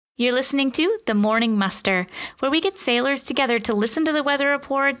You're listening to The Morning Muster, where we get sailors together to listen to the weather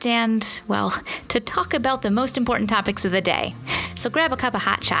report and, well, to talk about the most important topics of the day. So grab a cup of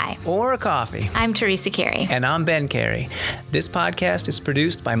hot chai. Or a coffee. I'm Teresa Carey. And I'm Ben Carey. This podcast is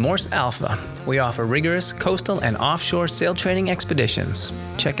produced by Morse Alpha. We offer rigorous coastal and offshore sail training expeditions.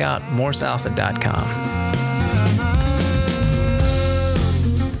 Check out morsealpha.com.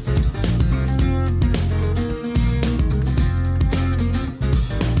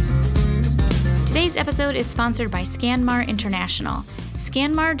 Today's episode is sponsored by Scanmar International.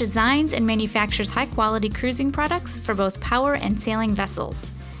 Scanmar designs and manufactures high-quality cruising products for both power and sailing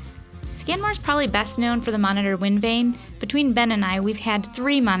vessels. Scanmar is probably best known for the Monitor wind vane. Between Ben and I, we've had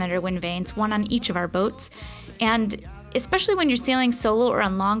 3 Monitor wind vanes, one on each of our boats. And especially when you're sailing solo or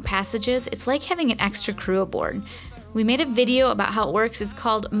on long passages, it's like having an extra crew aboard. We made a video about how it works. It's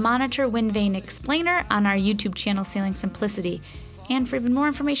called Monitor Wind Vane Explainer on our YouTube channel, Sailing Simplicity. And for even more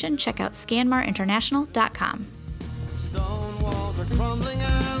information, check out scanmarinternational.com. Stone walls are crumbling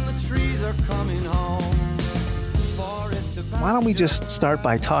and the trees are coming home. Why don't we just start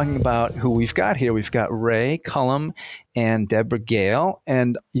by talking about who we've got here? We've got Ray Cullum and Deborah Gale,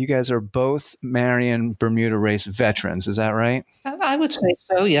 and you guys are both Marion Bermuda race veterans. Is that right? I would say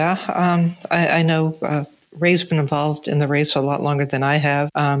so, yeah. I know Ray's been involved in the race a lot longer than I have.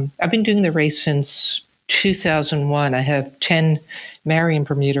 I've been doing the race since 2001. I have 10 Marion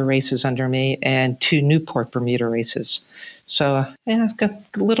Bermuda races under me and 2 Newport Bermuda races. So, yeah, I've got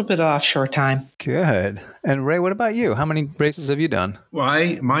a little bit of offshore time. Good. And Ray, what about you? How many races have you done?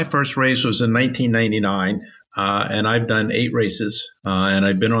 Well, my first race was in 1999, and I've done 8 races, and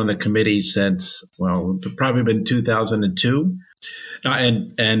I've been on the committee since, well, probably been 2002.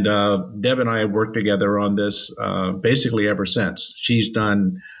 And Deb and I have worked together on this basically ever since. She's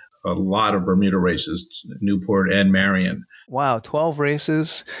done a lot of Bermuda races, Newport and Marion. Wow, 12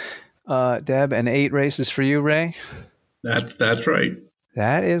 races, Deb, and 8 races for you, Ray? That's right.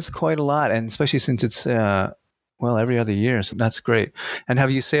 That is quite a lot, and especially since it's every other year. So that's great. And have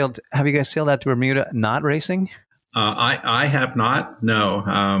you guys sailed out to Bermuda not racing? I have not. No,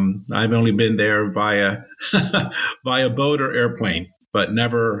 I've only been there via via boat or airplane, but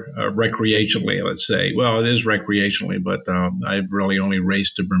never recreationally, let's say. Well, it is recreationally, but I've really only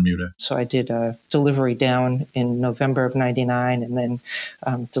raced to Bermuda. So I did a delivery down in November of 99 and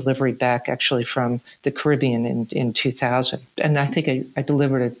then delivery back actually from the Caribbean in 2000. And I think I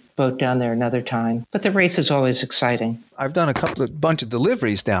delivered a boat down there another time. But the race is always exciting. I've done bunch of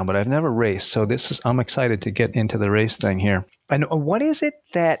deliveries down, but I've never raced. So I'm excited to get into the race thing here. And what is it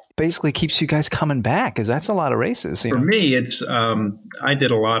that basically keeps you guys coming back? Because that's a lot of races. For me, it's I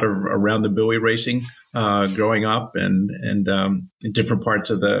did a lot of around the buoy racing growing up and in different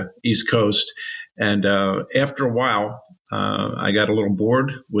parts of the East Coast. And after a while, I got a little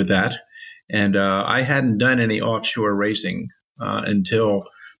bored with that. And I hadn't done any offshore racing until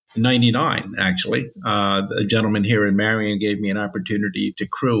 99, actually. A gentleman here in Marion gave me an opportunity to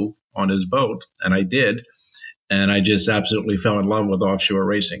crew on his boat, and I did. And I just absolutely fell in love with offshore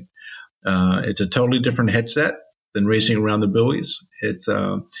racing. It's a totally different headset than racing around the buoys. It's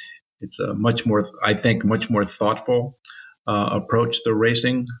a much more thoughtful approach to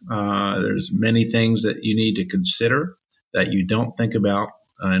racing. There's many things that you need to consider that you don't think about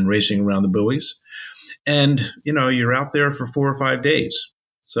in racing around the buoys. And, you're out there for 4 or 5 days.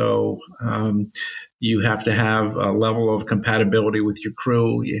 So you have to have a level of compatibility with your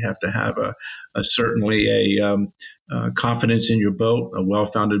crew. You have to have certainly a confidence in your boat. A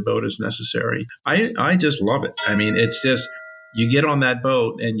well-founded boat is necessary. I just love it. I mean, it's just you get on that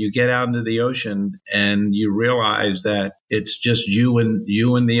boat and you get out into the ocean and you realize that it's just you and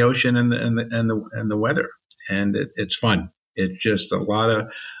the ocean and the weather, and it's fun. It's just a lot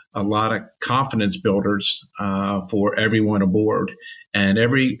of confidence builders for everyone aboard. And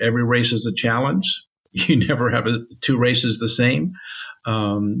every race is a challenge. You never have 2 races the same.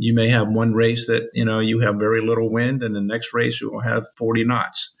 You may have one race that, you have very little wind, and the next race you will have 40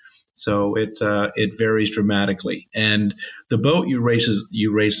 knots. So it varies dramatically. And the boat you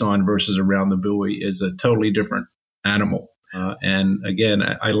race on versus around the buoy is a totally different animal. And again,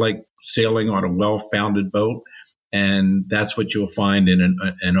 I like sailing on a well-founded boat, and that's what you'll find in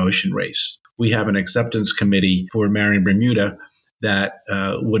an ocean race. We have an acceptance committee for Marion Bermuda that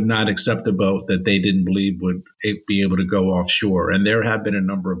would not accept a boat that they didn't believe would be able to go offshore. And there have been a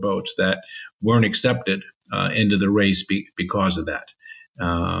number of boats that weren't accepted into the race because of that.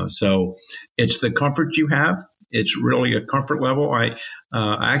 So it's the comfort you have. It's really a comfort level. I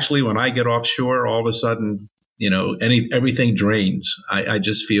actually, when I get offshore, all of a sudden, everything drains. I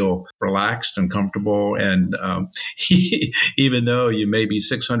just feel relaxed and comfortable. And even though you may be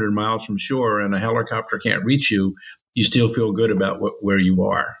 600 miles from shore and a helicopter can't reach you, you still feel good about where you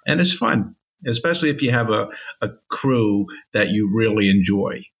are. And it's fun, especially if you have a crew that you really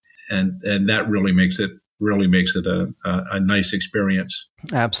enjoy. And that really makes it a nice experience.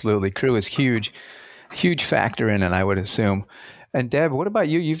 Absolutely. Crew is huge factor in it, I would assume. And Deb, what about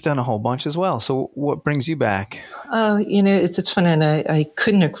you? You've done a whole bunch as well. So what brings you back? It's fun, and I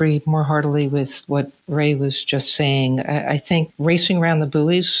couldn't agree more heartily with what Ray was just saying. I think racing around the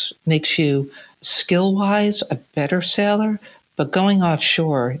buoys makes you skill-wise a better sailor, but going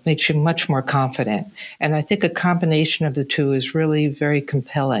offshore makes you much more confident. And I think a combination of the two is really very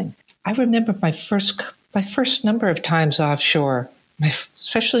compelling. I remember my first number of times offshore,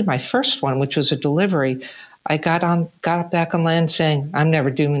 especially my first one, which was a delivery. I got back on land saying, I'm never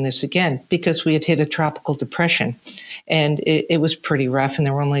doing this again, because we had hit a tropical depression, and it was pretty rough. And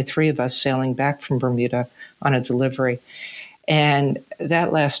there were only 3 of us sailing back from Bermuda on a delivery. And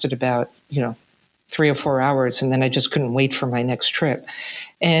that lasted about, 3 or 4 hours. And then I just couldn't wait for my next trip.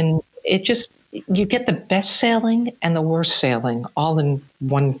 And you get the best sailing and the worst sailing all in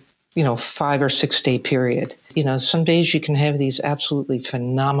one 5 or 6 day period. Some days you can have these absolutely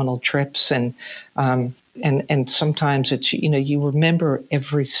phenomenal trips, and sometimes it's, you remember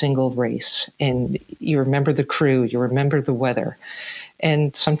every single race, and you remember the crew, you remember the weather.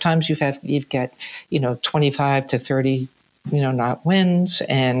 And sometimes you've got 25 to 30, knot winds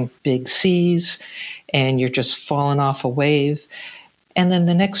and big seas, and you're just falling off a wave. And then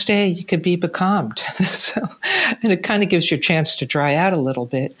the next day you could be becalmed. And it kind of gives you a chance to dry out a little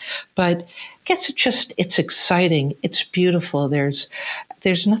bit. But I guess it's exciting. It's beautiful. There's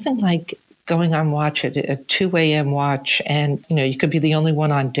nothing like going on watch at a 2 a.m. watch, and you could be the only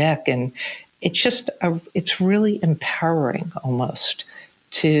one on deck, and it's really empowering almost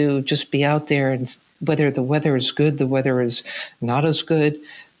to just be out there, and whether the weather is good, the weather is not as good,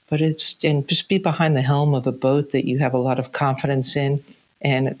 but just be behind the helm of a boat that you have a lot of confidence in.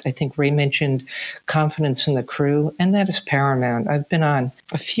 And I think Ray mentioned confidence in the crew, and that is paramount. I've been on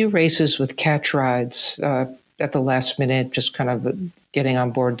a few races with catch rides at the last minute, just kind of getting on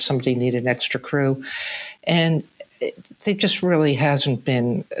board. Somebody needed extra crew. And it just really hasn't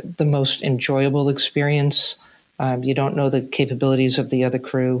been the most enjoyable experience. You don't know the capabilities of the other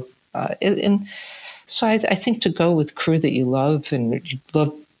crew. And so I think to go with crew that you love and you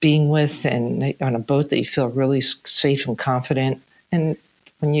love being with, and on a boat that you feel really safe and confident. And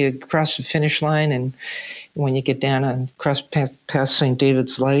when you cross the finish line and when you get down and cross past St.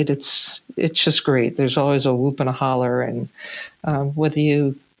 David's Light, it's just great. There's always a whoop and a holler, and whether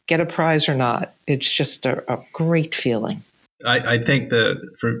you get a prize or not, it's just a great feeling. I think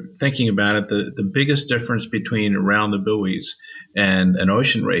for thinking about it, the biggest difference between around the buoys and an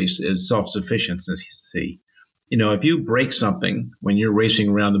ocean race is self-sufficiency. If you break something when you're racing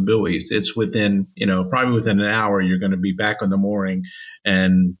around the buoys, it's probably within an hour, you're going to be back on the mooring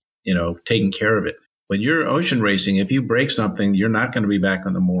and, taking care of it. When you're ocean racing, if you break something, you're not going to be back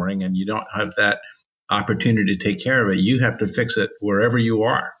on the mooring, and you don't have that opportunity to take care of it. You have to fix it wherever you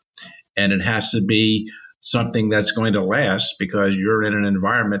are. And it has to be something that's going to last, because you're in an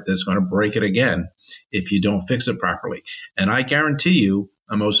environment that's going to break it again if you don't fix it properly. And I guarantee you,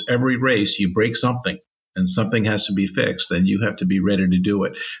 almost every race, you break something and something has to be fixed, and you have to be ready to do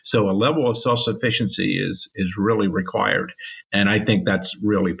it. So a level of self-sufficiency is really required. And I think that's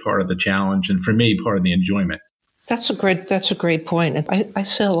really part of the challenge, and for me, part of the enjoyment. That's a great point. And I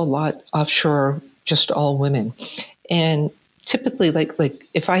sail a lot offshore, just all women. And typically, like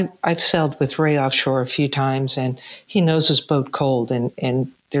if I've sailed with Ray offshore a few times, and he knows his boat cold,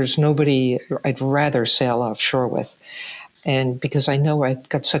 and there's nobody I'd rather sail offshore with. And because I know I've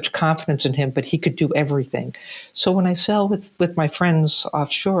got such confidence in him, but he could do everything. So when I sail with my friends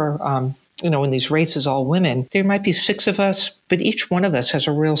offshore, in these races, all women, there might be 6 of us, but each one of us has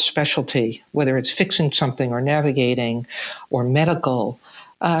a real specialty, whether it's fixing something or navigating or medical.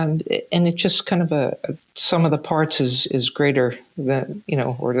 And it just kind of sum of the parts is greater than,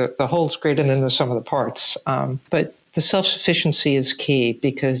 or the whole's greater than the sum of the parts. But the self-sufficiency is key,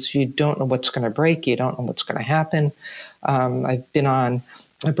 because you don't know what's going to break. You don't know what's going to happen. I've been on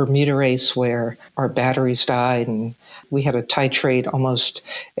a Bermuda race where our batteries died, and we had to titrate almost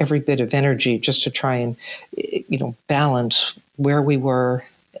every bit of energy just to try and, balance where we were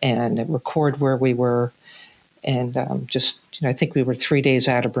and record where we were. And I think we were 3 days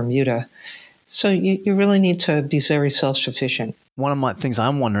out of Bermuda. So you really need to be very self-sufficient. One of my things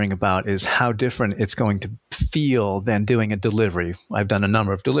I'm wondering about is how different it's going to feel than doing a delivery. I've done a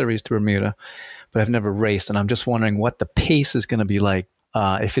number of deliveries to Bermuda, but I've never raced. And I'm just wondering what the pace is going to be like.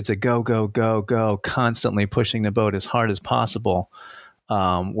 If it's a go, go, go, go, constantly pushing the boat as hard as possible.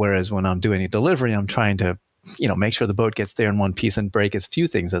 Whereas when I'm doing a delivery, I'm trying to, make sure the boat gets there in one piece and break as few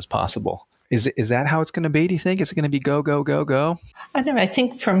things as possible. Is that how it's going to be, do you think? Is it going to be go, go, go, go? I don't know. I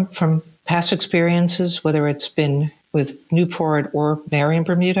think from past experiences, whether it's been with Newport or Marion,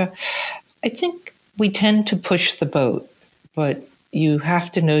 Bermuda, I think we tend to push the boat, but you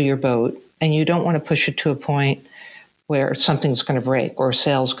have to know your boat, and you don't want to push it to a point where something's going to break or a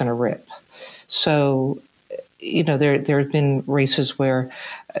sail's going to rip. So, there have been races where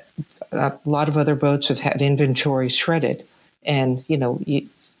a lot of other boats have had inventory shredded, and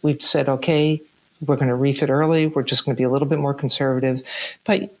we've said, okay, we're going to reef it early. We're just going to be a little bit more conservative.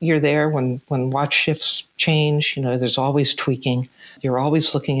 But you're there when watch shifts change. There's always tweaking. You're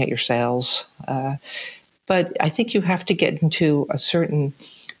always looking at your sails. But I think you have to get into a certain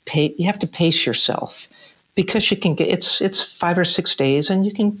pace. You have to pace yourself, because you can get it's 5 or 6 days, and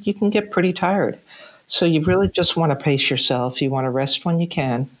you can get pretty tired. So you really just want to pace yourself. You want to rest when you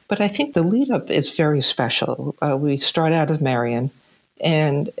can. But I think the lead up is very special. We start out of Marion.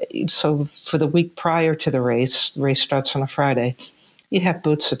 And so for the week prior to the race starts on a Friday, you have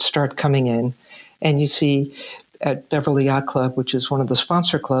boats that start coming in, and you see at Beverly Yacht Club, which is one of the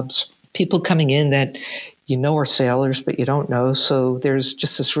sponsor clubs, people coming in that are sailors, but you don't know. So there's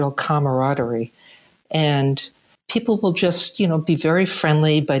just this real camaraderie. And people will just, be very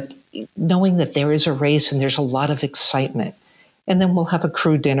friendly, but knowing that there is a race and there's a lot of excitement. And then we'll have a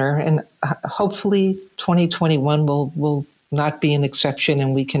crew dinner, and hopefully 2021 will not be an exception,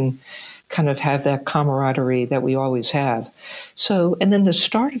 and we can kind of have that camaraderie that we always have. So, and then the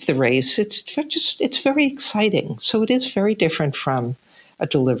start of the race, it's very exciting. So it is very different from a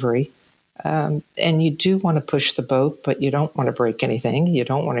delivery. And you do want to push the boat, but you don't want to break anything. You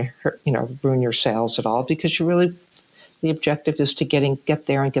don't want to hurt, ruin your sails at all, because the objective is to get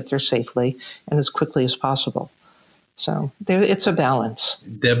there and get there safely and as quickly as possible. So it's a balance.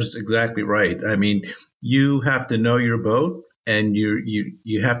 Deb's exactly right. I mean, you have to know your boat, and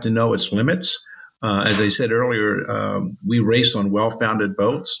you have to know its limits. As I said earlier, we race on well-founded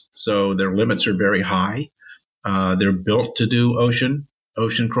boats, so their limits are very high. They're built to do ocean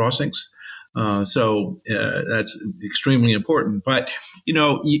crossings. So that's extremely important. But,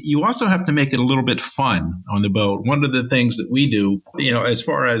 you also have to make it a little bit fun on the boat. One of the things that we do, as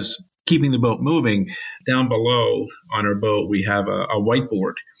far as keeping the boat moving, down below on our boat, we have a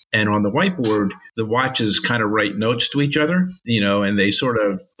whiteboard. And on the whiteboard, the watches kind of write notes to each other, and they sort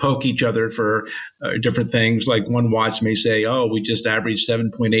of poke each other for different things. Like one watch may say, oh, we just averaged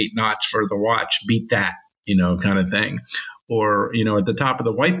 7.8 knots for the watch. Beat that, kind of thing. Or, at the top of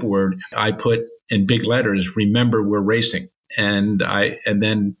the whiteboard, I put in big letters, remember we're racing. And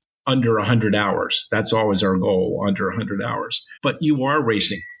then under 100 hours. That's always our goal, under 100 hours. But you are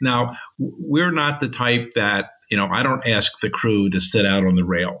racing. Now, we're not the type that, I don't ask the crew to sit out on the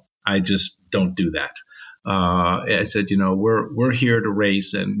rail. I just don't do that. I said, we're here to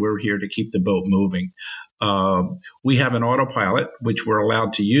race, and we're here to keep the boat moving. We have an autopilot, which we're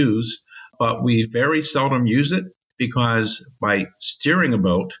allowed to use, but we very seldom use it, because by steering a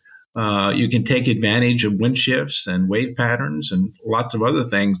boat, you can take advantage of wind shifts and wave patterns and lots of other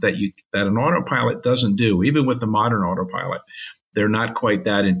things that an autopilot doesn't do. Even with the modern autopilot, they're not quite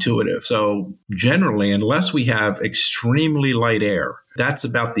that intuitive. So generally, unless we have extremely light air, that's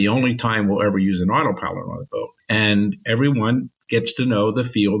about the only time we'll ever use an autopilot on a boat. And everyone gets to know the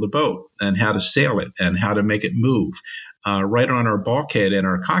feel of the boat and how to sail it and how to make it move. Right on our bulkhead in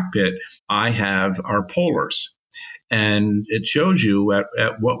our cockpit, I have our polars. And it shows you at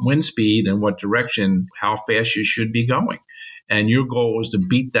what wind speed and what direction, how fast you should be going. And your goal is to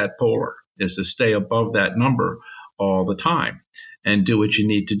beat that polar, is to stay above that number all the time and do what you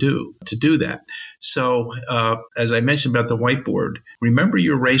need to do that. So as I mentioned about the whiteboard, remember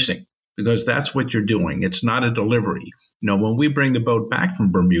you're racing, because that's what you're doing. It's not a delivery. When we bring the boat back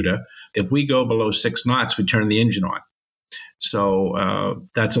from Bermuda, if we go below 6 knots, we turn the engine on. So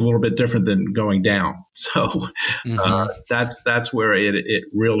that's a little bit different than going down. So that's where it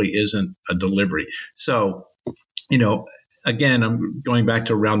really isn't a delivery. So, again, I'm going back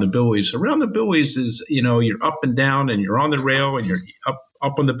to around the buoys. Around the buoys is, you're up and down, and you're on the rail, and you're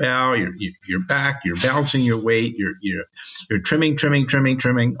up on the bow. You're back. You're balancing your weight. You're trimming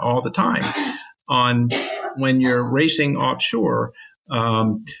all the time. When you're racing offshore,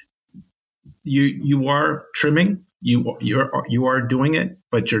 you are trimming. You are doing it,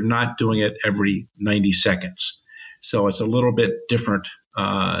 but you're not doing it every 90 seconds. So it's a little bit different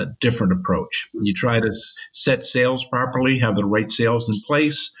approach. You try to set sails properly, have the right sails in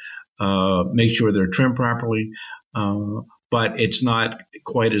place, make sure they're trimmed properly. But it's not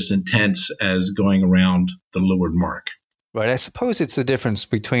quite as intense as going around the leeward mark. Right. I suppose it's the difference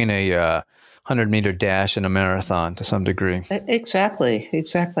between a 100-meter dash and a marathon to some degree. Exactly.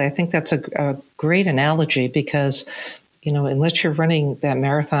 I think that's a great analogy because, unless you're running that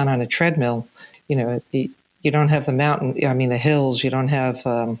marathon on a treadmill, you don't have the the hills, you don't have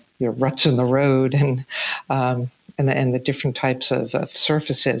your ruts in the road and the different types of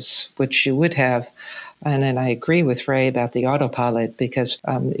surfaces, which you would have. And then I agree with Ray about the autopilot because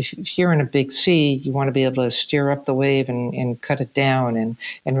if you're in a big sea, you want to be able to steer up the wave and cut it down and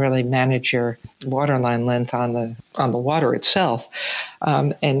really manage your waterline length on the water itself.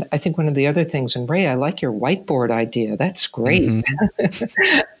 And I think one of the other things, and Ray, I like your whiteboard idea. That's great.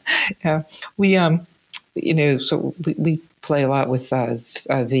 Mm-hmm. So we play a lot with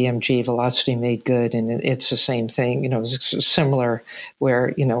VMG, Velocity Made Good, and it's the same thing. It's similar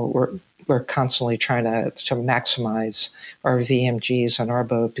where we're constantly trying to maximize our VMGs on our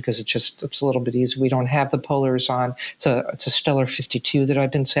boat because it's a little bit easy. We don't have the polars on. It's a Stellar 52 that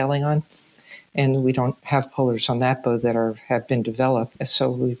I've been sailing on, and we don't have polars on that boat that have been developed. So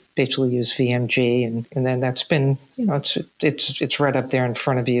we basically use VMG, and then that's been it's right up there in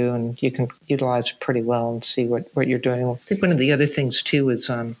front of you, and you can utilize it pretty well and see what you're doing. I think one of the other things too is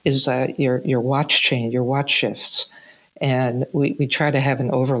your watch chain, your watch shifts. And we try to have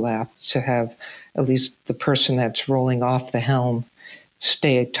an overlap to have at least the person that's rolling off the helm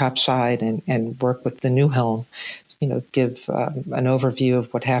stay topside and work with the new helm, give an overview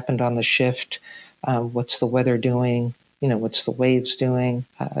of what happened on the shift, what's the weather doing, what's the waves doing,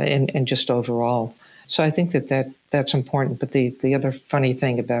 and just overall. So I think that's important. But the other funny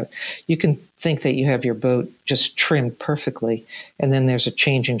thing about, you can think that you have your boat just trimmed perfectly, and then there's a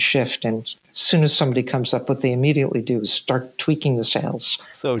change in shift. And as soon as somebody comes up, what they immediately do is start tweaking the sails.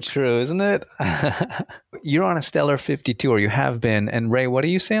 So true, isn't it? You're on a Stellar 52, or you have been. And Ray, what are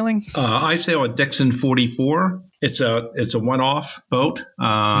you sailing? I sail a Dixon 44. It's a one-off boat,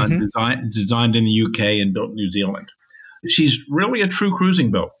 designed in the UK and built in New Zealand. She's really a true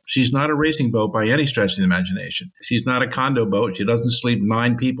cruising boat. She's not a racing boat by any stretch of the imagination. She's not a condo boat. She doesn't sleep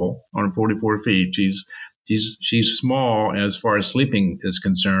 9 people on 44 feet. She's small as far as sleeping is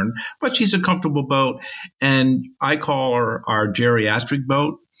concerned, but she's a comfortable boat. And I call her our geriatric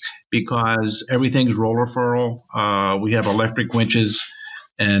boat because everything's roller furl. We have electric winches,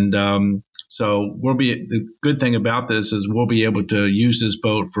 and so the good thing about this is we'll be able to use this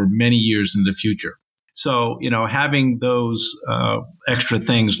boat for many years in the future. So, having those extra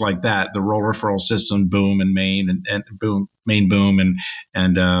things like that, the roller furl system, boom and main and boom, main boom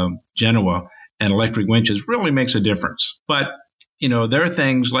and Genoa and electric winches really makes a difference. But, there are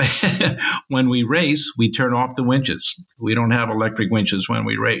things like when we race, we turn off the winches. We don't have electric winches when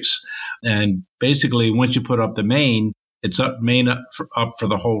we race. And basically, once you put up the main, it's up for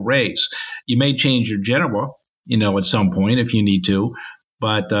the whole race. You may change your Genoa, at some point if you need to.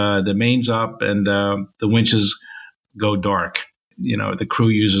 But the main's up and the winches go dark. The crew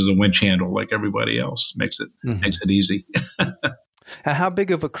uses a winch handle like everybody else. Makes it easy. How big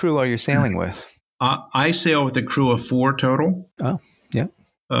of a crew are you sailing with? I sail with a crew of 4 total. Oh, yeah.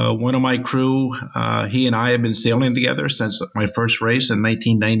 One of my crew, he and I have been sailing together since my first race in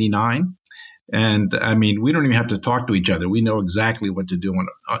 1999. And I mean, we don't even have to talk to each other. We know exactly what to do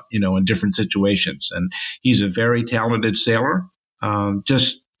in different situations. And he's a very talented sailor.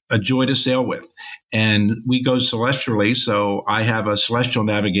 Just a joy to sail with. And we go celestially. So I have a celestial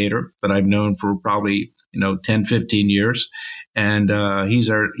navigator that I've known for probably, 10, 15 years. And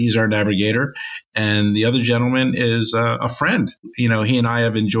he's our navigator. And the other gentleman is a friend. He and I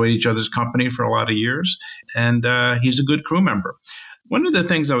have enjoyed each other's company for a lot of years. And he's a good crew member. One of the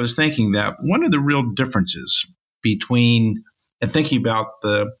things I was thinking that one of the real differences between and thinking about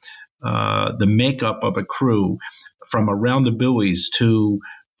the makeup of a crew from around the buoys to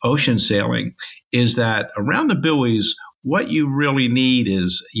ocean sailing is that around the buoys, what you really need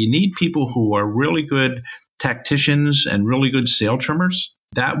is you need people who are really good tacticians and really good sail trimmers.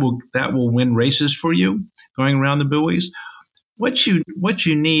 That will win races for you going around the buoys. What you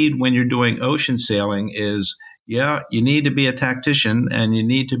need when you're doing ocean sailing is, you need to be a tactician and you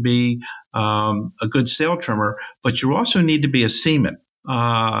need to be a good sail trimmer, but you also need to be a seaman.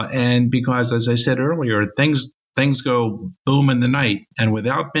 And because, as I said earlier, things go boom in the night. And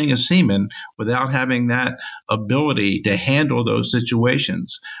without being a seaman, without having that ability to handle those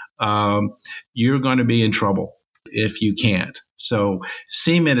situations, you're going to be in trouble if you can't. So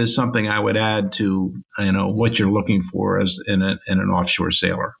seaman is something I would add to, what you're looking for as in an offshore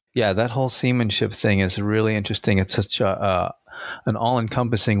sailor. Yeah, that whole seamanship thing is really interesting. It's such a an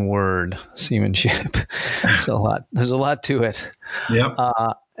all-encompassing word, seamanship. There's a lot to it. Yep.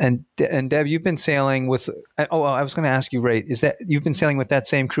 And Deb, you've been sailing with. Oh, I was going to ask you, Ray. Is that you've been sailing with that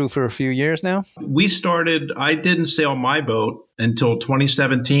same crew for a few years now? I didn't sail my boat until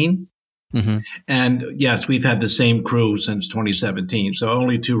 2017. Mm-hmm. And yes, we've had the same crew since 2017. So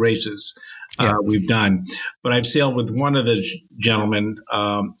only 2 races we've done. But I've sailed with one of the gentlemen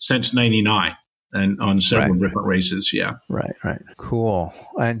since 99 and on several different races. Yeah. Right. Cool.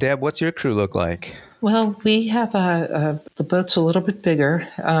 And Deb, what's your crew look like? Well, we have the boat's a little bit bigger.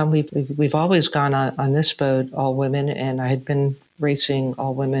 We've always gone on this boat, all women, and I had been racing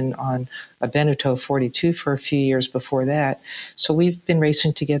all women on a Beneteau 42 for a few years before that. So we've been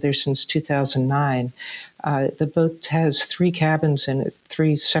racing together since 2009. The boat has 3 cabins in it,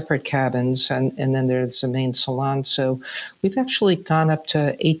 3 separate cabins, and then there's the main salon. So we've actually gone up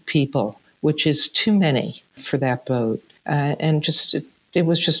to 8 people, which is too many for that boat. And just it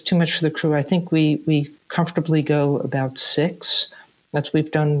was just too much for the crew. I think we comfortably go about 6.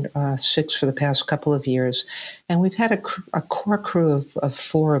 We've done 6 for the past couple of years, and we've had a core crew of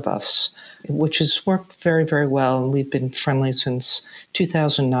 4 of us, which has worked very, very well. And we've been friendly since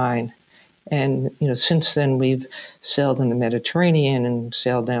 2009. And since then we've sailed in the Mediterranean and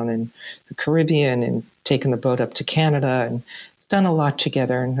sailed down in the Caribbean and taken the boat up to Canada and done a lot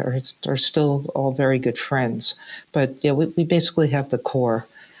together and are still all very good friends. But we basically have the core,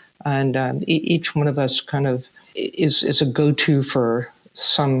 and each one of us kind of is a go-to for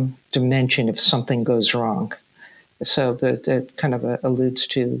some dimension if something goes wrong. So that kind of alludes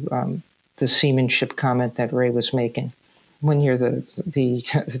to the seamanship comment that Ray was making. One year, the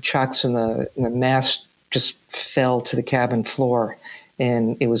chocks in the mast just fell to the cabin floor,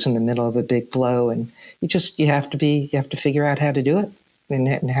 and it was in the middle of a big blow. And you have to figure out how to do it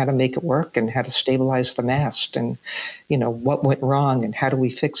and how to make it work and how to stabilize the mast and what went wrong and how do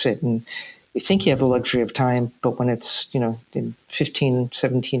we fix it. And you think you have the luxury of time, but when it's in 15,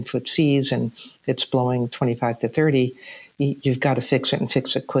 17 foot seas and it's blowing 25 to 30, you've got to fix it and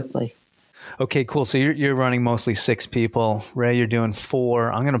fix it quickly. Okay, cool. So you're running mostly 6 people. Ray, you're doing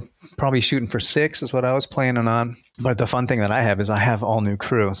 4. I'm going to probably shooting for 6 is what I was planning on. But the fun thing that I have is I have all new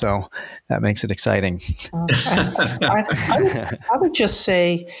crew. So that makes it exciting. I would just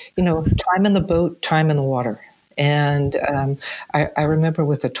say, time in the boat, time in the water. And I remember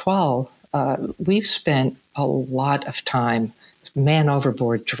with the 12, we've spent a lot of time man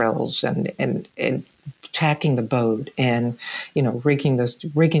overboard drills and tacking the boat and rigging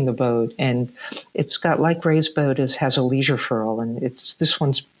the boat, and it's got, like Ray's boat has a leisure furl, and this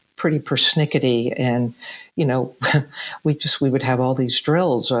one's pretty persnickety, and we would have all these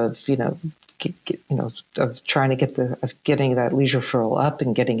drills of of trying to getting that leisure furl up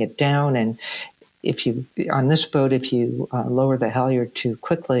and getting it down, and on this boat if you lower the halyard too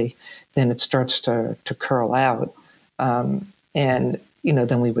quickly, then it starts to curl out, and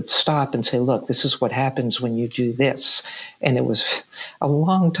then we would stop and say, look, this is what happens when you do this. And it was a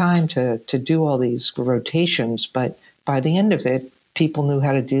long time to do all these rotations, but by the end of it, people knew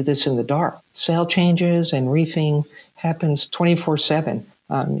how to do this in the dark. Sail changes and reefing happens 24/7.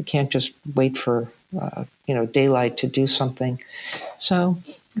 You can't just wait for daylight to do something. So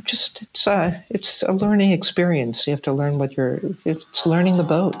it's a learning experience. You have to learn it's learning the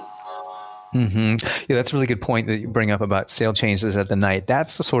boat. Mm-hmm. Yeah, that's a really good point that you bring up about sail changes at the night.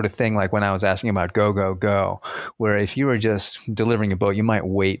 That's the sort of thing like when I was asking about go, where if you were just delivering a boat, you might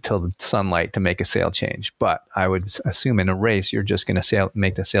wait till the sunlight to make a sail change. But I would assume in a race, you're just going to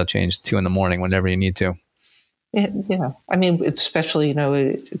make the sail change 2 a.m. whenever you need to. Yeah. I mean, especially,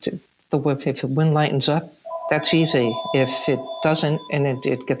 if the wind lightens up, that's easy. If it doesn't and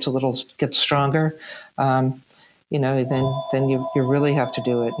it gets stronger, then you really have to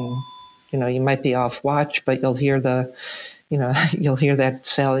do it. And you might be off watch, but you'll hear that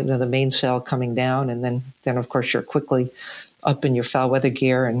sail, the main sail coming down, and then of course you're quickly up in your foul weather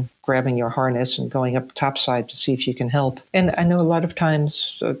gear and grabbing your harness and going up topside to see if you can help. And I know a lot of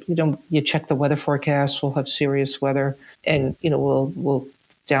times, you check the weather forecast. We'll have serious weather, and we'll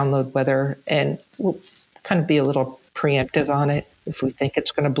download weather, and we'll kind of be a little preemptive on it. If we think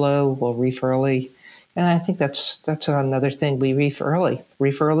it's going to blow, we'll reef early. And I think that's another thing. We reef early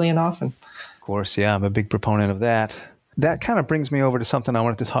and often. Of course, yeah, I'm a big proponent of that. That kind of brings me over to something I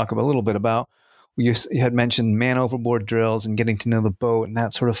wanted to talk a little bit about. You had mentioned man overboard drills and getting to know the boat and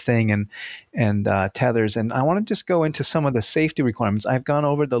that sort of thing, and tethers. And I want to just go into some of the safety requirements. I've gone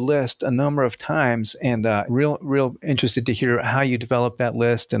over the list a number of times, and real interested to hear how you develop that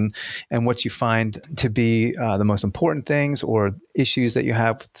list and what you find to be the most important things or issues that you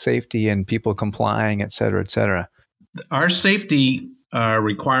have with safety and people complying, et cetera, et cetera. Our safety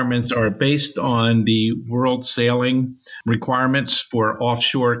requirements are based on the world sailing requirements for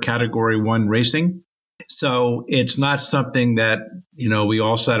offshore Category 1 racing. So it's not something that, we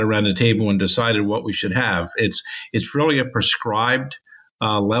all sat around the table and decided what we should have. It's really a prescribed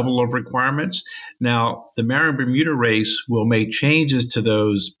level of requirements. Now, the Marion Bermuda race will make changes to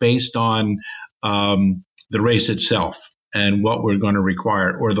those based on the race itself and what we're going to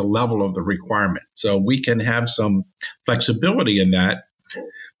require, or the level of the requirement. So we can have some flexibility in that,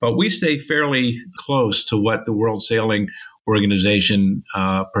 but we stay fairly close to what the World Sailing Organization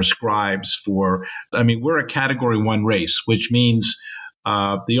prescribes for. I mean, we're a Category 1 race, which means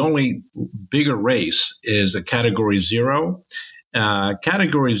the only bigger race is a Category 0.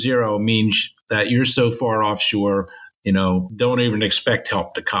 Category 0 means that you're so far offshore, don't even expect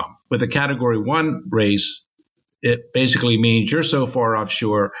help to come. With a Category 1 race, it basically means you're so far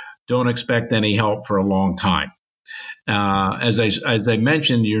offshore, don't expect any help for a long time. As I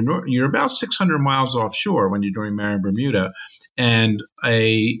mentioned, you're about 600 miles offshore when you're doing Marion Bermuda, and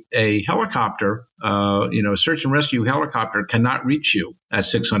a helicopter, a search and rescue helicopter cannot reach you at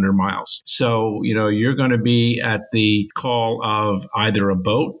 600 miles. So, you're going to be at the call of either a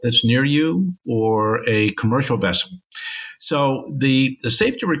boat that's near you or a commercial vessel. So the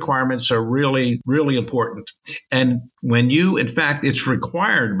safety requirements are really, really important. And in fact, it's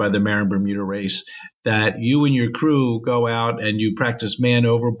required by the Marion Bermuda race that you and your crew go out and you practice man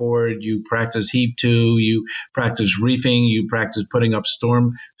overboard, you practice heave to, you practice reefing, you practice putting up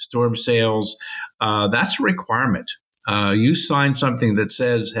storm sails. That's a requirement. You sign something that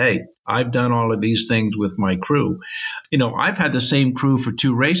says, hey, I've done all of these things with my crew. I've had the same crew for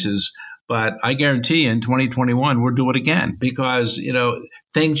 2 races, but I guarantee in 2021, we'll do it again because,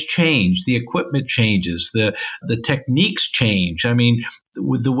 things change. The equipment changes. The techniques change. I mean,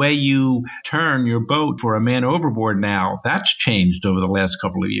 with the way you turn your boat for a man overboard now, that's changed over the last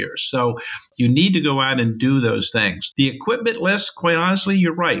couple of years. So you need to go out and do those things. The equipment list, quite honestly,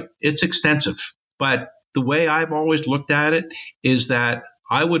 you're right. It's extensive. But the way I've always looked at it is that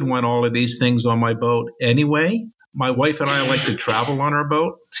I would want all of these things on my boat anyway. My wife and I like to travel on our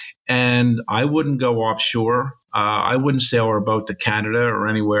boat, and I wouldn't go offshore. I wouldn't sail our boat to Canada or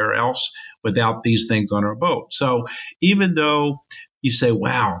anywhere else without these things on our boat. So even though you say,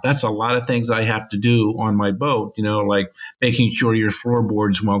 wow, that's a lot of things I have to do on my boat, like making sure your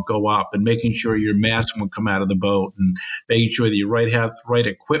floorboards won't go up and making sure your mast won't come out of the boat and making sure that you have the right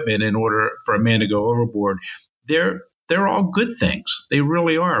equipment in order for a man to go overboard. They're all good things. They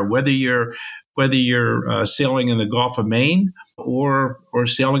really are. Whether you're sailing in the Gulf of Maine or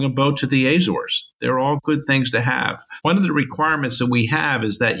sailing a boat to the Azores, they're all good things to have. One of the requirements that we have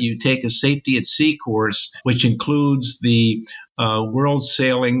is that you take a safety at sea course, which includes the World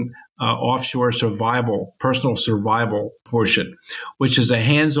Sailing Offshore Survival, Personal Survival portion, which is a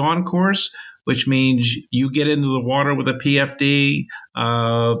hands-on course, which means you get into the water with a PFD,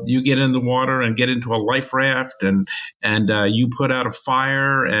 you get in the water and get into a life raft, and you put out a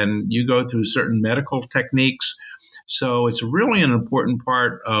fire, and you go through certain medical techniques. So it's really an important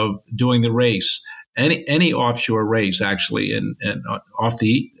part of doing the race. Any offshore race, actually, and off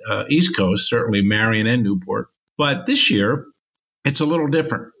the East Coast, certainly Marion and Newport. But this year, it's a little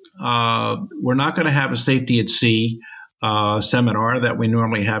different. We're not going to have a safety at sea seminar that we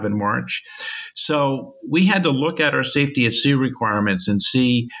normally have in March. So we had to look at our safety at sea requirements and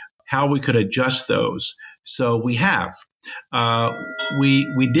see how we could adjust those. So we have.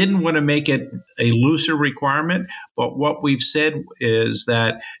 We didn't want to make it a looser requirement, but what we've said is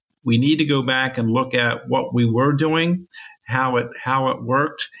that we need to go back and look at what we were doing, how it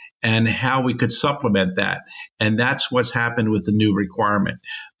worked, and how we could supplement that. And that's what's happened with the new requirement.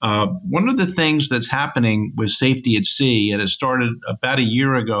 One of the things that's happening with safety at sea, and it started about a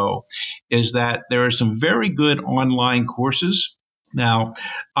year ago, is that there are some very good online courses. Now,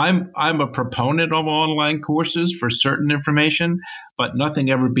 I'm a proponent of online courses for certain information, but nothing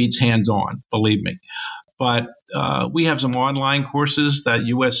ever beats hands-on, believe me. But we have some online courses that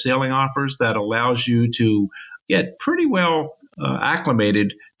U.S. Sailing offers that allows you to get pretty well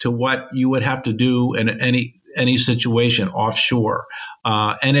acclimated to what you would have to do in any situation offshore.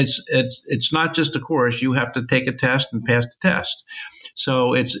 And it's not just a course. You have to take a test and pass the test.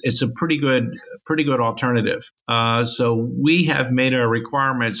 So it's a pretty good alternative. So we have made our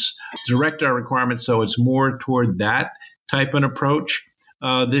requirements, direct our requirements, so it's more toward that type of approach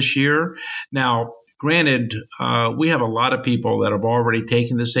this year. Now, granted, we have a lot of people that have already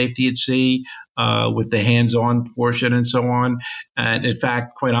taken the safety at sea with the hands-on portion and so on. And in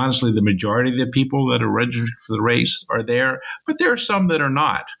fact, quite honestly, the majority of the people that are registered for the race are there, but there are some that are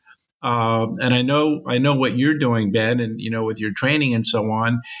not. And I know what you're doing, Ben, and with your training and so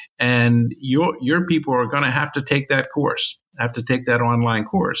on. And your people are going to have to take that course, have to take that online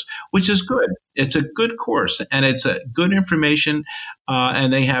course, which is good. It's a good course, and it's a good information.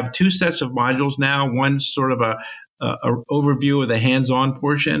 And they have 2 sets of modules now. One's sort of a overview of the hands-on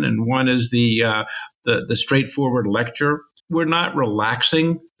portion, and one is the straightforward lecture. We're not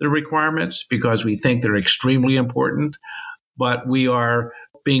relaxing the requirements because we think they're extremely important, but we are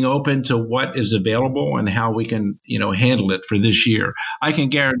being open to what is available and how we can, handle it for this year. I can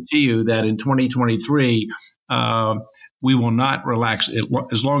guarantee you that in 2023, we will not relax it.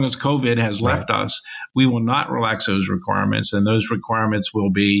 As long as COVID has left us, we will not relax those requirements, and those requirements will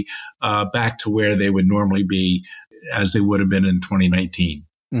be back to where they would normally be as they would have been in 2019.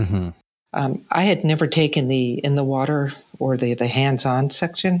 Mm-hmm. I had never taken the in the water or the hands-on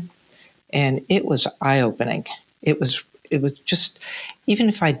section, and it was eye-opening. It was just, even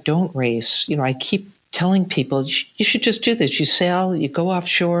if I don't race, I keep telling people, you should just do this. You sail, you go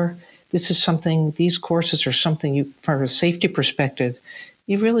offshore. These courses are something you, from a safety perspective,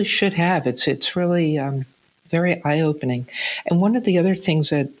 you really should have. It's really very eye-opening. And one of the other things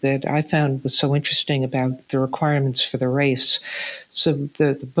that I found was so interesting about the requirements for the race, so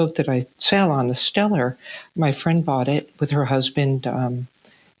the boat that I sail on, the Stellar, my friend bought it with her husband,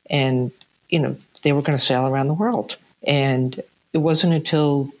 and they were going to sail around the world. And it wasn't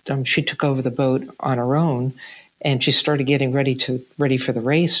until she took over the boat on her own and she started getting ready for the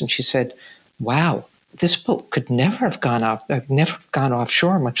race, and she said, "Wow, this boat could never have gone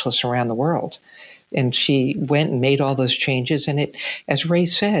offshore, much less around the world." And she went and made all those changes. And it, as Ray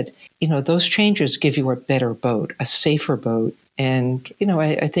said, those changes give you a better boat, a safer boat. And,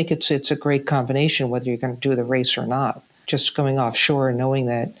 I think it's a great combination, whether you're going to do the race or not. Just going offshore and knowing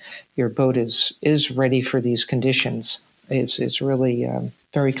that your boat is ready for these conditions, it's really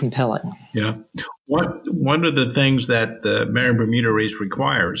very compelling. Yeah. One of the things that the Marion Bermuda race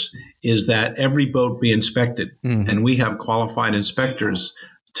requires is that every boat be inspected. Mm-hmm. And we have qualified inspectors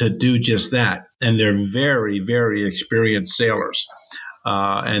to do just that. And they're very, very experienced sailors.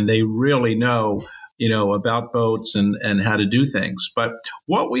 And they really know, about boats and how to do things. But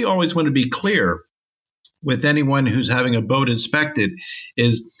what we always want to be clear with anyone who's having a boat inspected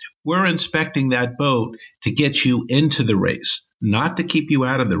is we're inspecting that boat to get you into the race, not to keep you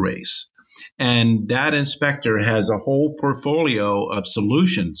out of the race. And that inspector has a whole portfolio of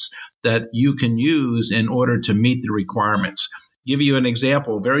solutions that you can use in order to meet the requirements. Give you an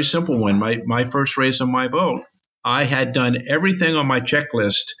example, a very simple one. My first race on my boat, I had done everything on my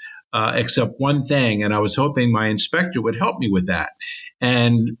checklist except one thing, and I was hoping my inspector would help me with that.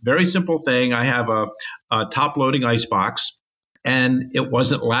 And very simple thing, I have a top-loading ice box, and it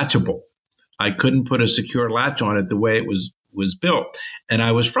wasn't latchable. I couldn't put a secure latch on it the way it was built, and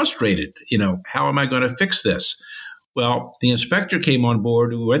I was frustrated. How am I going to fix this? Well, the inspector came on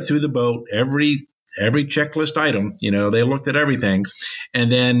board. We went through the boat, every checklist item, they looked at everything.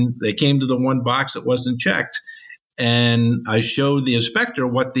 And then they came to the one box that wasn't checked. And I showed the inspector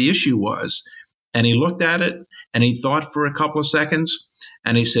what the issue was. And he looked at it and he thought for a couple of seconds.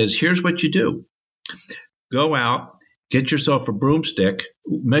 And he says, "Here's what you do. Go out, get yourself a broomstick,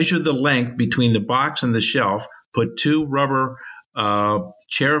 measure the length between the box and the shelf, put 2 rubber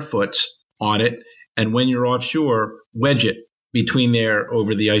chair foots on it. And when you're offshore, wedge it between there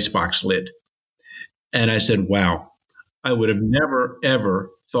over the icebox lid." And I said, wow, I would have never, ever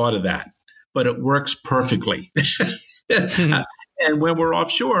thought of that. But it works perfectly. And when we're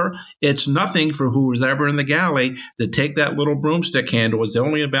offshore, it's nothing for who was ever in the galley to take that little broomstick handle. It's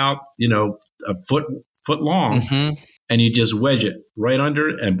only about, a foot long. Mm-hmm. And you just wedge it right under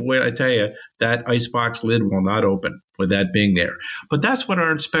it. And boy, I tell you, that icebox lid will not open with that being there. But that's what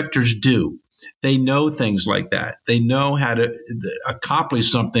our inspectors do. They know things like that. They know how to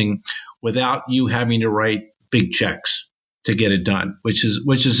accomplish something without you having to write big checks to get it done, which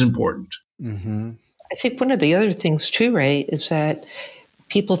is important. Mm-hmm. I think one of the other things too, Ray, is that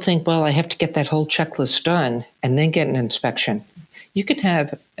people think, well, I have to get that whole checklist done and then get an inspection. You could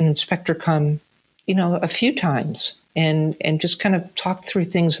have an inspector come, a few times and just kind of talk through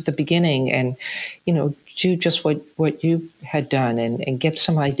things at the beginning and, do just what you had done and get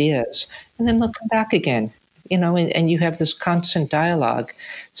some ideas. And then they'll come back again. And you have this constant dialogue.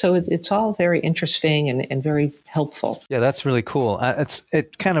 So it's all very interesting and very helpful. Yeah, that's really cool.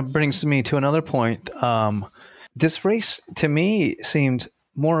 It kind of brings me to another point. This race, to me, seemed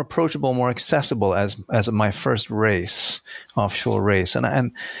more approachable, more accessible as my first race, offshore race.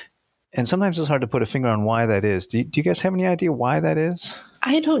 And sometimes it's hard to put a finger on why that is. Do you guys have any idea why that is?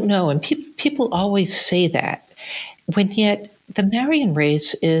 I don't know. And people always say that. When yet The Marion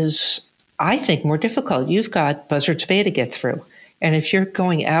race is, I think, more difficult. You've got Buzzards Bay to get through. And if you're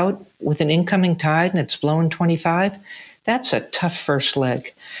going out with an incoming tide and it's blowing 25, that's a tough first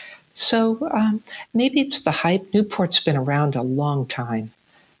leg. So maybe it's the hype. Newport's been around a long time.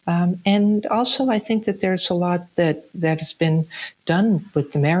 And also, I think that there's a lot that has been done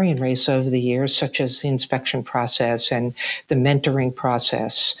with the Marion race over the years, such as the inspection process and the mentoring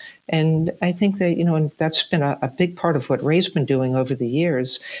process. And I think that, and that's been a big part of what Ray's been doing over the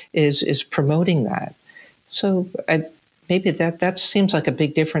years is promoting that. So maybe that seems like a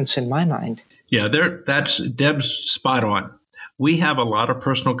big difference in my mind. Yeah, that's Deb's spot on. We have a lot of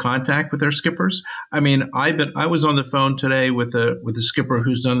personal contact with our skippers. I mean, I was on the phone today with a skipper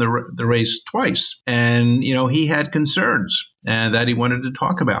who's done the race twice, and he had concerns and that he wanted to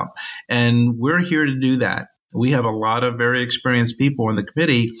talk about, and we're here to do that. We have a lot of very experienced people in the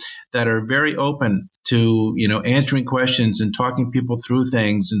committee that are very open to answering questions and talking people through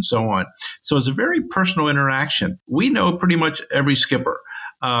things and so on. So it's a very personal interaction. We know pretty much every skipper.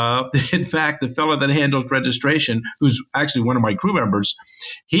 In fact, the fellow that handles registration, who's actually one of my crew members,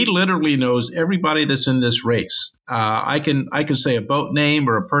 he literally knows everybody that's in this race. I can say a boat name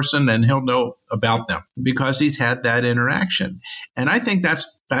or a person, and he'll know about them because he's had that interaction. And I think that's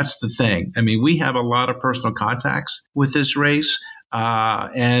the thing. I mean, we have a lot of personal contacts with this race,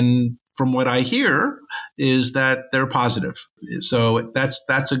 and from what I hear is that they're positive. So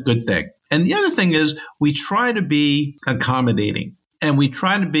that's a good thing. And the other thing is we try to be accommodating. And we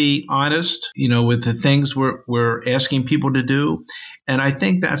try to be honest, with the things we're asking people to do. And I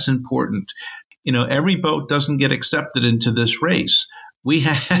think that's important. Every boat doesn't get accepted into this race. We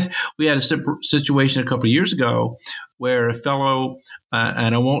had a situation a couple of years ago where a fellow,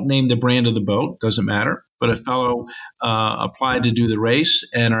 and I won't name the brand of the boat, doesn't matter, but a fellow applied to do the race,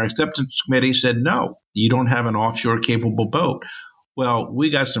 and our acceptance committee said, no, you don't have an offshore capable boat. Well,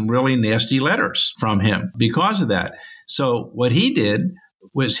 we got some really nasty letters from him because of that. So what he did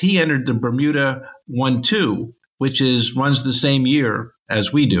was he entered the Bermuda 1-2, which runs the same year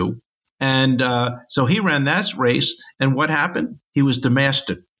as we do. And so he ran that race. And what happened? He was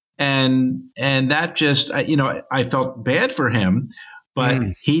demasted. And that just, I felt bad for him, but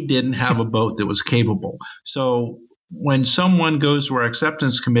he didn't have a boat that was capable. So when someone goes to our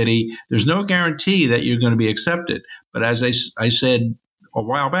acceptance committee, there's no guarantee that you're going to be accepted. But as I said a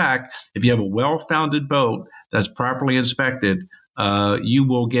while back, if you have a well-founded boat that's properly inspected, you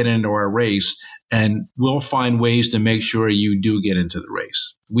will get into our race, and we'll find ways to make sure you do get into the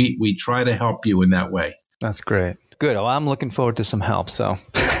race. We try to help you in that way. That's great. Good. Well, I'm looking forward to some help. So,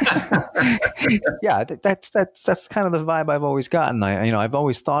 yeah, that's kind of the vibe I've always gotten. I've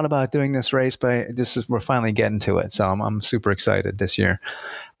always thought about doing this race, but we're finally getting to it. So I'm super excited this year.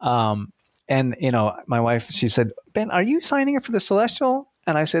 And my wife, she said, Ben, are you signing up for the Celestial?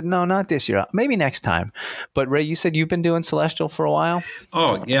 And I said, no, not this year. Maybe next time. But Ray, you said you've been doing Celestial for a while?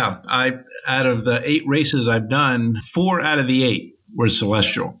 Oh, yeah. Out of the 8 races I've done, 4 out of the 8 were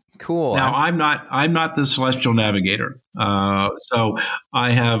Celestial. Cool. Now, I'm not the Celestial Navigator. So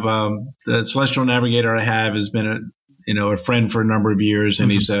I have the Celestial Navigator I have has been a friend for a number of years,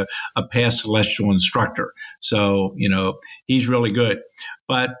 and he's a past Celestial instructor. So, he's really good.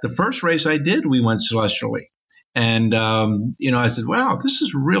 But the first race I did, we went Celestially. And, I said, wow, this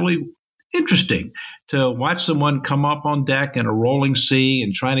is really interesting to watch someone come up on deck in a rolling sea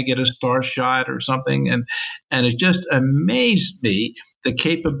and trying to get a star shot or something. And it just amazed me, the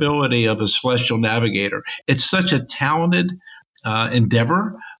capability of a Celestial Navigator. It's such a talented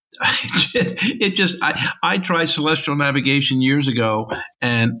endeavor. I tried celestial navigation years ago,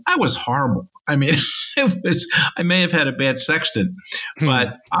 and I was horrible. I mean, I may have had a bad sextant,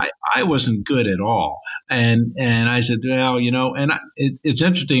 but I wasn't good at all. And I said, well, and it's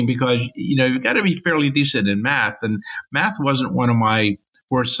interesting because, you've got to be fairly decent in math, and math wasn't one of my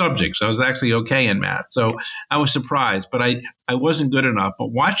worst subjects. I was actually okay in math. So I was surprised, but I wasn't good enough.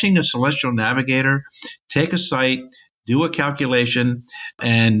 But watching a celestial navigator take a site, do a calculation,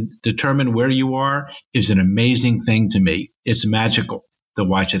 and determine where you are is an amazing thing to me. It's magical to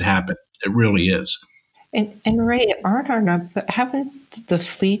watch it happen. It really is. And Ray, haven't the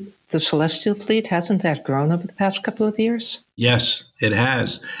fleet, the Celestial fleet, hasn't that grown over the past couple of years? Yes, it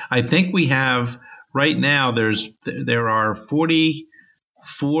has. I think we have right now. There are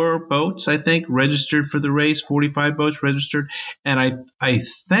 44 boats, I think, registered for the race. 45 boats registered, and I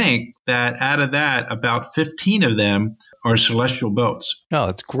think that out of that, about 15 of them are Celestial boats. Oh,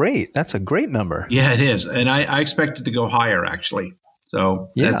 that's great. That's a great number. Yeah, it is, and I expect it to go higher actually. So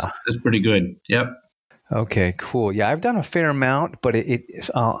that's pretty good. Yep. Okay, cool. Yeah, I've done a fair amount, but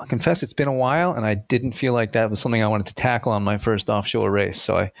I'll confess it's been a while, and I didn't feel like that was something I wanted to tackle on my first offshore race.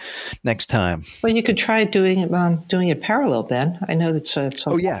 So next time. Well, you could try doing it parallel, Ben. I know that's it's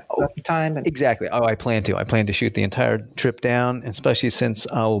Oh yeah, time. And exactly. Oh, I plan to. I plan to shoot the entire trip down, especially since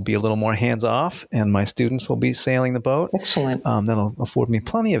I will be a little more hands off, and my students will be sailing the boat. excellent. That'll afford me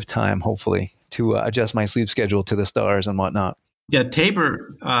plenty of time, hopefully, to adjust my sleep schedule to the stars and whatnot. Yeah,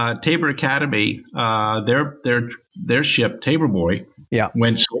 Tabor Academy, their ship Tabor Boy,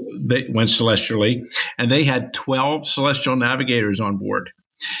 went celestially, and they had 12 celestial navigators on board,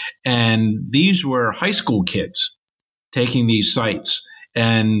 and these were high school kids taking these sites,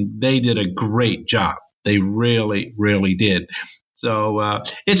 and they did a great job. They really, really did. So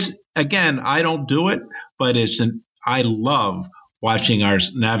it's, again, I don't do it, but I love watching our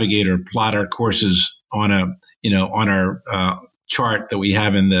navigator plot our courses on our chart that we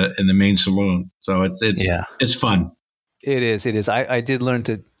have in the main saloon. So it's fun. It is. I did learn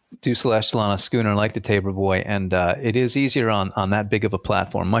to do celestial on a schooner like the Tabor Boy, and it is easier on that big of a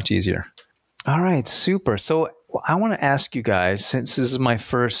platform, much easier. All right, super. So I want to ask you guys, since this is my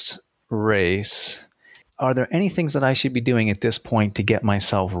first race, are there any things that I should be doing at this point to get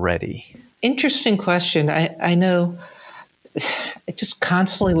myself ready? Interesting question. I know. Just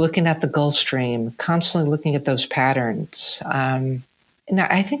constantly looking at the Gulf Stream, constantly looking at those patterns. And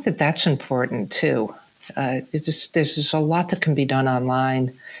I think that's important too. There's just a lot that can be done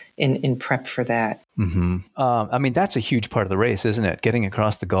online in prep for that. Mm-hmm. I mean, that's a huge part of the race, isn't it? Getting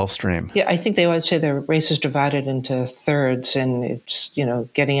across the Gulf Stream. Yeah, I think they always say the race is divided into thirds, and it's,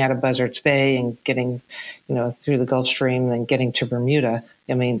 getting out of Buzzards Bay and getting, through the Gulf Stream and then getting to Bermuda.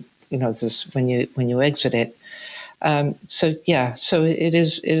 I mean, this when you exit it. So it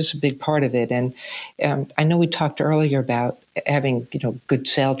is a big part of it. And I know we talked earlier about having, good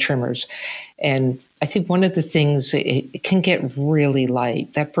sail trimmers. And I think one of the things, it can get really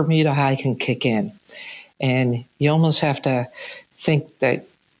light. That Bermuda high can kick in. And you almost have to think that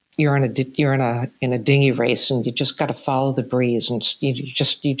you're in a dinghy race, and you just got to follow the breeze. And you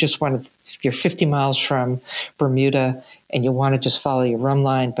just want to, you're 50 miles from Bermuda, and you want to just follow your run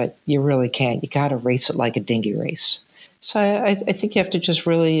line, but you really can't. You got to race it like a dinghy race. So I think you have to just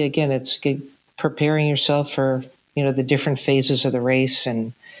really, again, it's preparing yourself for, the different phases of the race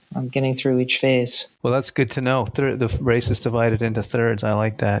and getting through each phase. Well, that's good to know. The race is divided into thirds. I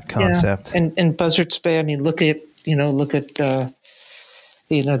like that concept. Yeah. And Buzzards Bay, I mean, look at the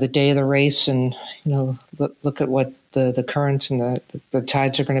day of the race, and look at what the currents and the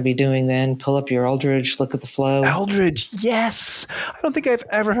tides are going to be doing then. Pull up your Eldridge, look at the flow. Eldridge, yes. I don't think I've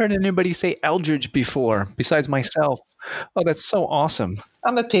ever heard anybody say Eldridge before besides myself. Oh, that's so awesome.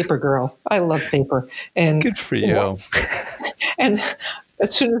 I'm a paper girl. I love paper. And good for you. And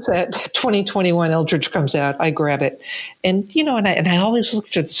as soon as that 2021 Eldridge comes out, I grab it. And, and I always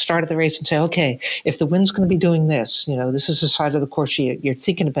look at the start of the race and say, okay, if the wind's going to be doing this, this is the side of the course you're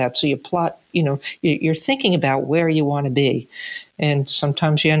thinking about. So you plot, you're thinking about where you want to be. And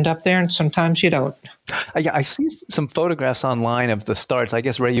sometimes you end up there and sometimes you don't. Yeah, I've seen some photographs online of the starts. I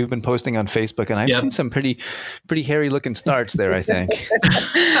guess, Ray, you've been posting on Facebook, and I've seen some pretty hairy looking starts there, I think.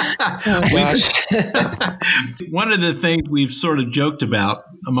 Oh, gosh. One of the things we've sort of joked about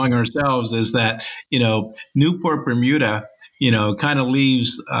among ourselves is that, Newport, Bermuda, kind of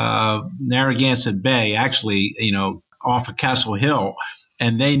leaves Narragansett Bay, actually, off of Castle Hill,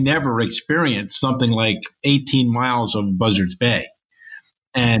 and they never experienced something like 18 miles of Buzzards Bay.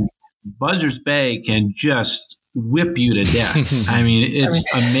 And Buzzards Bay can just whip you to death. I mean, it's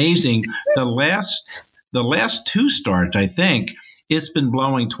amazing. The last two starts, I think, it's been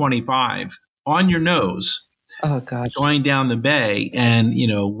blowing 25 on your nose. Oh, gosh. Going down the bay. And,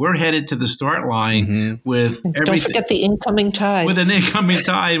 we're headed to the start line with everything. Don't forget the incoming tide. With an incoming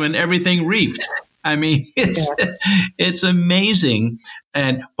tide when everything reefed. I mean, it's amazing.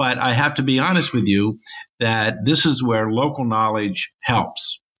 But I have to be honest with you that this is where local knowledge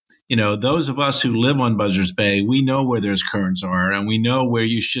helps. Those of us who live on Buzzards Bay, we know where those currents are, and we know where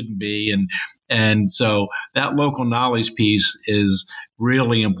you shouldn't be. And so that local knowledge piece is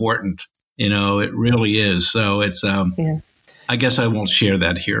really important. It really is. So it's, I guess I won't share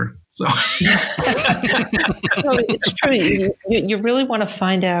that here. So no, it's true. You really want to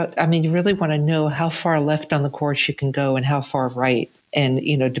find out. I mean, you really want to know how far left on the course you can go and how far right. And,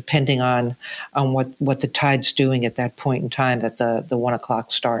 depending on what the tide's doing at that point in time at the 1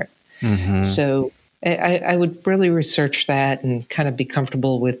 o'clock start. Mm-hmm. So I would really research that and kind of be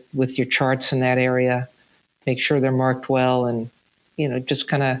comfortable with your charts in that area. Make sure they're marked well, and, just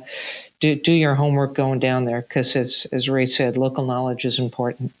kind of do your homework going down there, because as Ray said, local knowledge is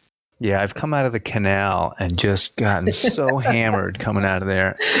important. Yeah, I've come out of the canal and just gotten so hammered coming out of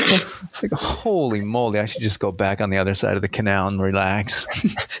there. It's like, holy moly, I should just go back on the other side of the canal and relax.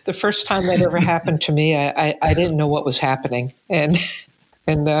 The first time that ever happened to me, I didn't know what was happening. And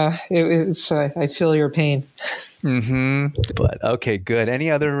it was, I feel your pain. But okay, good. Any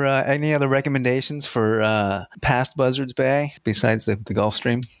other recommendations for past Buzzards Bay besides the Gulf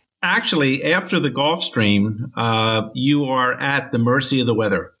Stream? Actually, after the Gulf Stream, you are at the mercy of the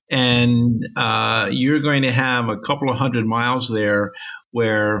weather. And you're going to have a couple of 100 miles there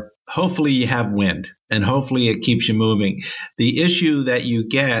where hopefully you have wind and hopefully it keeps you moving. The issue that you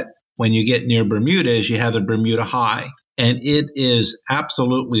get when you get near Bermuda is you have the Bermuda High, and it is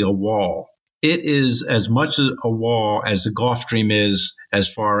absolutely a wall. It is as much a wall as the Gulf Stream is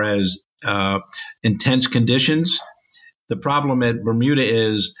as far as intense conditions. The problem at Bermuda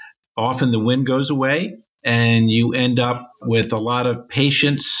is often the wind goes away, and you end up with a lot of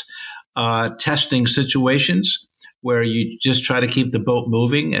patience testing situations where you just try to keep the boat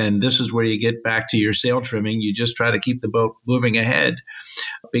moving. And this is where you get back to your sail trimming. You just try to keep the boat moving ahead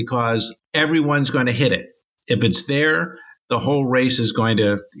because everyone's going to hit it. If it's there, the whole race is going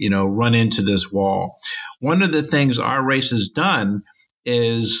to, run into this wall. One of the things our race has done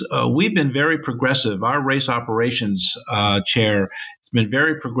is we've been very progressive. Our race operations chair has been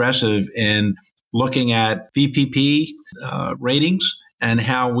very progressive in looking at VPP ratings and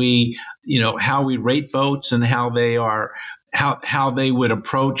how we rate boats and how they would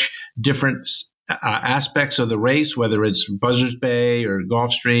approach different aspects of the race, whether it's Buzzards Bay or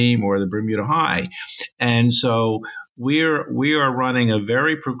Gulf Stream or the Bermuda High. And so we are running a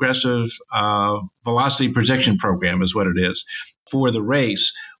very progressive velocity projection program is what it is for the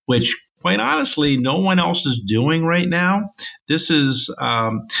race, which quite honestly, no one else is doing right now. This is,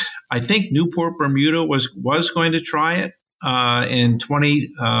 I think Newport Bermuda was going to try it in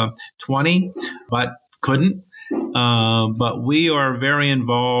 2020, but couldn't. But we are very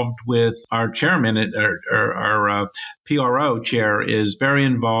involved with our chairman, our PRO chair is very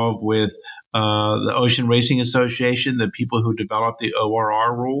involved with the Ocean Racing Association, the people who developed the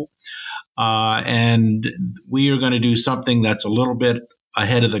ORR rule. And we are going to do something that's a little bit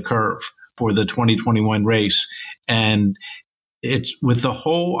ahead of the curve for the 2021 race. And it's with the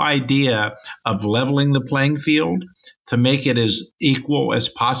whole idea of leveling the playing field to make it as equal as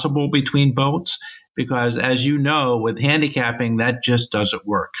possible between boats. Because as you know, with handicapping, that just doesn't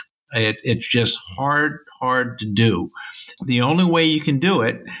work. It's just hard to do. The only way you can do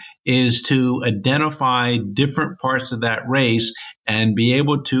it is to identify different parts of that race and be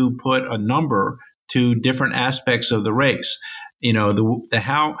able to put a number to different aspects of the race. The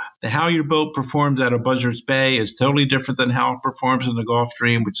how your boat performs out of Buzzards Bay is totally different than how it performs in the Gulf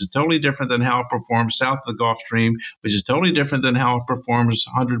Stream, which is totally different than how it performs south of the Gulf Stream, which is totally different than how it performs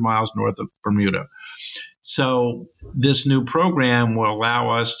 100 miles north of Bermuda. So this new program will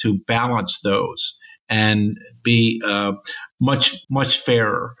allow us to balance those and be much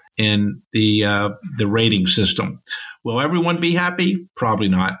fairer in the rating system. Will everyone be happy? Probably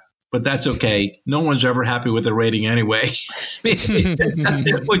not. But that's okay. No one's ever happy with the rating anyway, which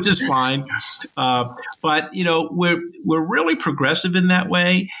is fine. But we're really progressive in that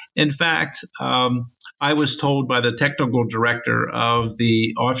way. In fact, I was told by the technical director of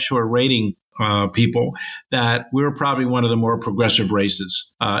the offshore rating people that we're probably one of the more progressive races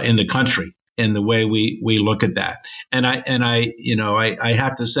in the country in the way we look at that. And I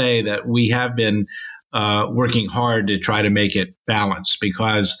have to say that we have been working hard to try to make it balanced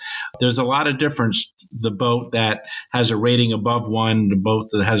because there's a lot of difference. The boat that has a rating above 1, the boat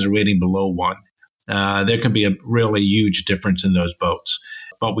that has a rating below 1. There can be a really huge difference in those boats,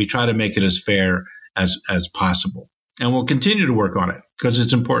 but we try to make it as fair as possible. And we'll continue to work on it because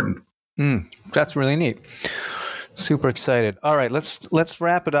it's important. That's really neat. Super excited. All right, let's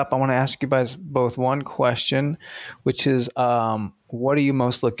wrap it up. I want to ask you guys both one question, which is what are you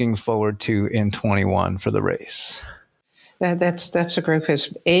most looking forward to in 21 for the race? That's a great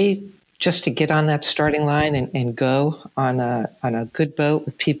question. Just to get on that starting line and go on a good boat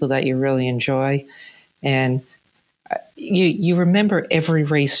with people that you really enjoy, and you remember every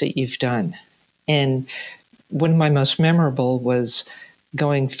race that you've done. And one of my most memorable was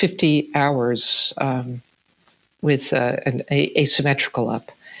going 50 hours with an asymmetrical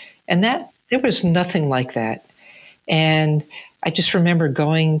up, and that there was nothing like that. And I just remember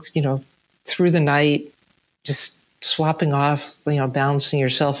going, through the night, just swapping off, balancing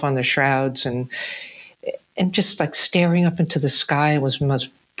yourself on the shrouds and just like staring up into the sky. It was the most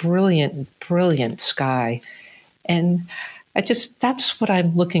brilliant sky. And that's what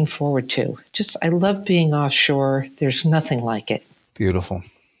I'm looking forward to. I love being offshore. There's nothing like it. Beautiful.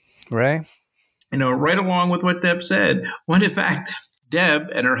 Ray? Right along with what Deb said. When in fact, Deb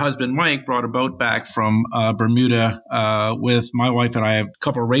and her husband Mike brought a boat back from Bermuda with my wife and I a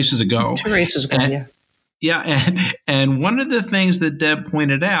couple of races ago. 2 races ago, yeah. Yeah, and one of the things that Deb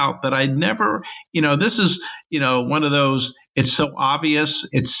pointed out that I never, this is, one of those, it's so obvious,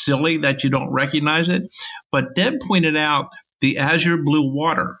 it's silly that you don't recognize it. But Deb pointed out the azure blue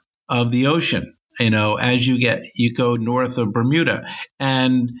water of the ocean, as you go north of Bermuda.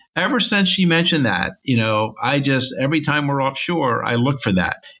 And ever since she mentioned that, every time we're offshore, I look for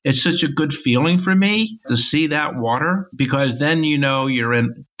that. It's such a good feeling for me to see that water, because then you're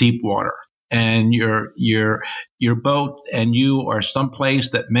in deep water. And your boat and you are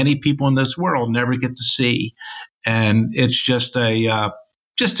someplace that many people in this world never get to see, and it's just a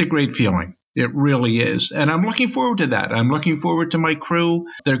great feeling. It really is, and I'm looking forward to that. I'm looking forward to my crew.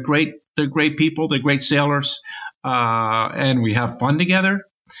 They're great. They're great people. They're great sailors, and we have fun together.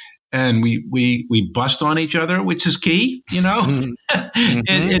 And we bust on each other, which is key,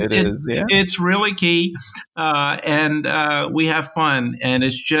 It's really key. And we have fun, and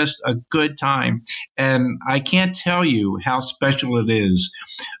it's just a good time. And I can't tell you how special it is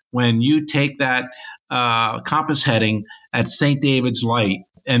when you take that compass heading at St. David's Light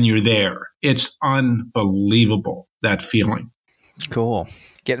and you're there. It's unbelievable, that feeling. Cool.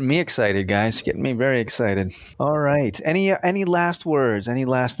 Getting me excited, guys. Getting me very excited. All right. Any last words? Any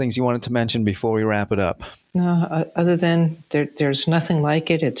last things you wanted to mention before we wrap it up? No, other than there's nothing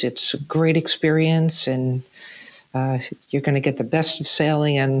like it. It's a great experience, and you're going to get the best of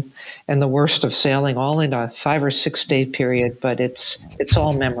sailing and the worst of sailing all in a 5 or 6 day period. But it's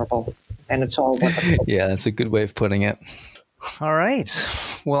all memorable, and it's all wonderful. Yeah, that's a good way of putting it. All right.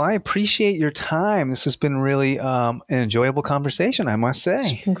 Well, I appreciate your time. This has been really an enjoyable conversation, I must say.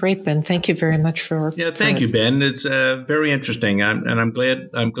 It's been great, Ben. Thank you very much for. Yeah, thank you, Ben. It's very interesting, and I'm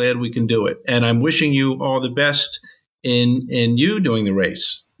glad we can do it. And I'm wishing you all the best in you doing the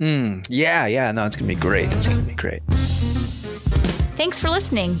race. Yeah. No, it's gonna be great. It's gonna be great. Thanks for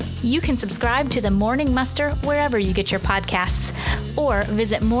listening. You can subscribe to the Morning Muster wherever you get your podcasts, or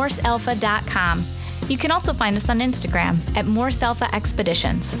visit morsealpha.com. You can also find us on Instagram at Morse Alpha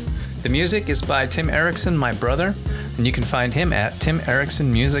Expeditions. The music is by Tim Erickson, my brother, and you can find him at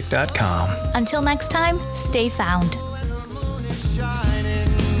timericksonmusic.com. Until next time, stay found.